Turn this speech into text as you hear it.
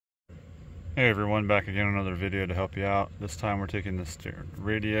Hey everyone, back again on another video to help you out. This time we're taking the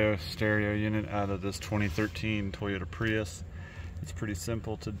stereo unit out of this 2013 Toyota Prius. It's pretty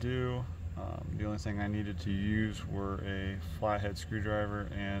simple to do. The only thing I needed to use were a flathead screwdriver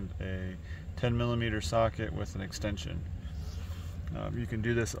and a 10mm socket with an extension. You can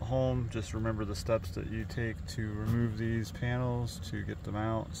do this at home. Just remember the steps that you take to remove these panels to get them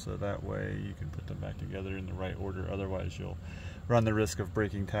out, so that way you can put them back together in the right order. Otherwise you'll run the risk of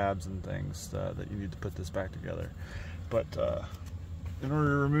breaking tabs and things that you need to put this back together. But in order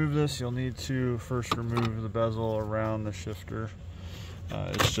to remove this, you'll need to first remove the bezel around the shifter.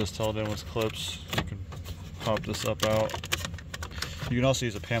 It's just held in with clips. You can pop this up out. You can also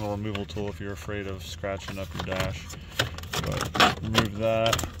use a panel removal tool if you're afraid of scratching up your dash. But remove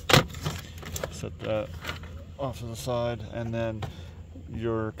that, set that off to the side, and then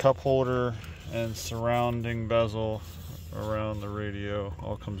your cup holder and surrounding bezel around the radio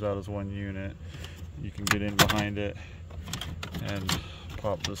all comes out as one unit. You can get in behind it and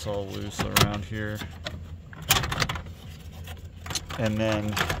pop this all loose around here, and then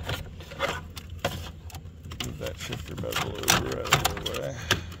move that shifter bezel over out of the way.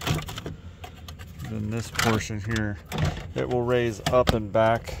 Then this portion here, it will raise up and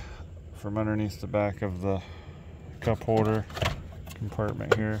back from underneath the back of the cup holder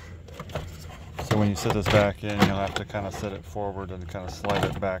compartment here. So when you set this back in, you'll have to kind of set it forward and kind of slide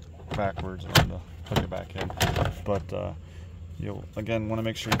it backwards and hook it back in. But you'll again want to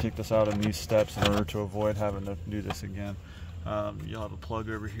make sure you take this out in these steps in order to avoid having to do this again. You'll have a plug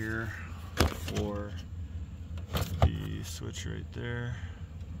over here for the switch right there,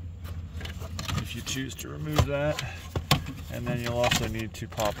 if you choose to remove that. And then you'll also need to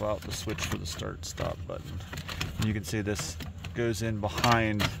pop out the switch for the start-stop button. And you can see this goes in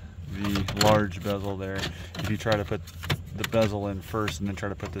behind the large bezel there. If you try to put the bezel in first and then try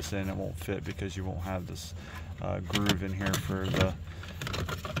to put this in, it won't fit because you won't have this groove in here for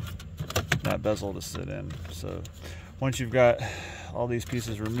that bezel to sit in. So once you've got all these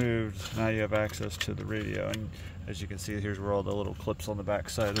pieces removed, now you have access to the radio. And as you can see, here's where all the little clips on the back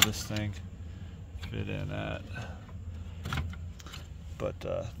side of this thing fit in at. But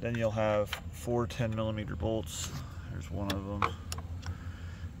then you'll have 4 10mm bolts. There's one of them.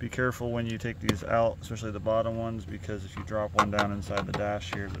 Be careful when you take these out, especially the bottom ones, because if you drop one down inside the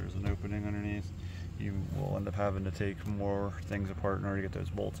dash here, there's an opening underneath. You will end up having to take more things apart in order to get those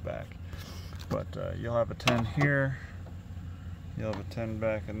bolts back. But you'll have a 10 here. You'll have a 10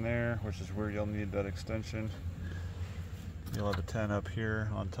 back in there, which is where you'll need that extension. You'll have a 10 up here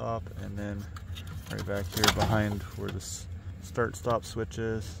on top, and then right back here behind where this start-stop switch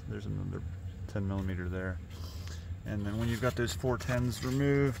is, there's another 10mm there. And then when you've got those 4 10s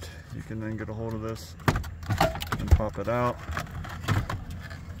removed, you can then get a hold of this and pop it out.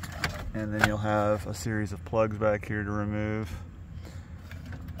 And then you'll have a series of plugs back here to remove.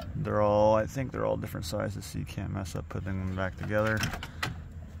 They're all, I think they're all different sizes, so you can't mess up putting them back together.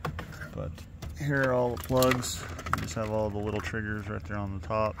 But here are all the plugs. You just have all the little triggers right there on the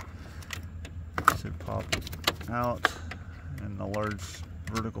top. So pop out, and the large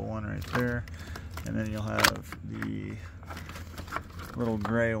vertical one right there. And then you'll have the little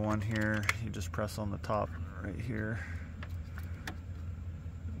gray one here. You just press on the top right here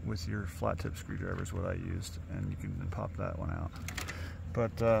with your flat tip screwdriver is what I used, and you can pop that one out.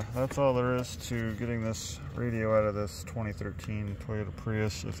 But that's all there is to getting this radio out of this 2013 Toyota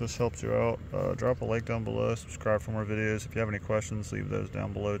Prius. If this helps you out, drop a like down below, subscribe for more videos. If you have any questions, leave those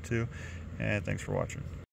down below too. And thanks for watching.